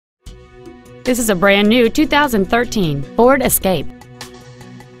This is a brand new 2013 Ford Escape.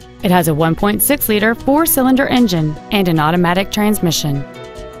 It has a 1.6-liter four-cylinder engine and an automatic transmission.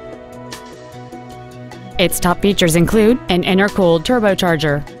 Its top features include an intercooled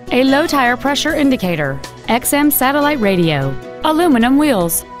turbocharger, a low tire pressure indicator, XM satellite radio, aluminum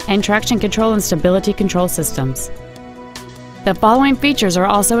wheels, and traction control and stability control systems. The following features are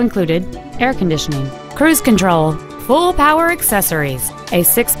also included: air conditioning, cruise control, full power accessories, a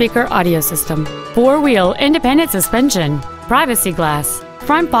 6-speaker audio system, 4-wheel independent suspension, privacy glass,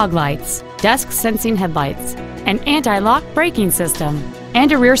 front fog lights, dusk sensing headlights, an anti-lock braking system,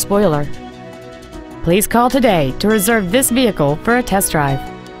 and a rear spoiler. Please call today to reserve this vehicle for a test drive.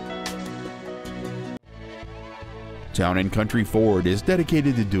 Town & Country Ford is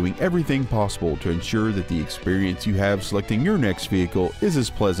dedicated to doing everything possible to ensure that the experience you have selecting your next vehicle is as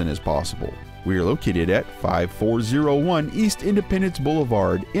pleasant as possible. We are located at 5401 East Independence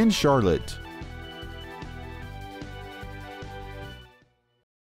Boulevard in Charlotte.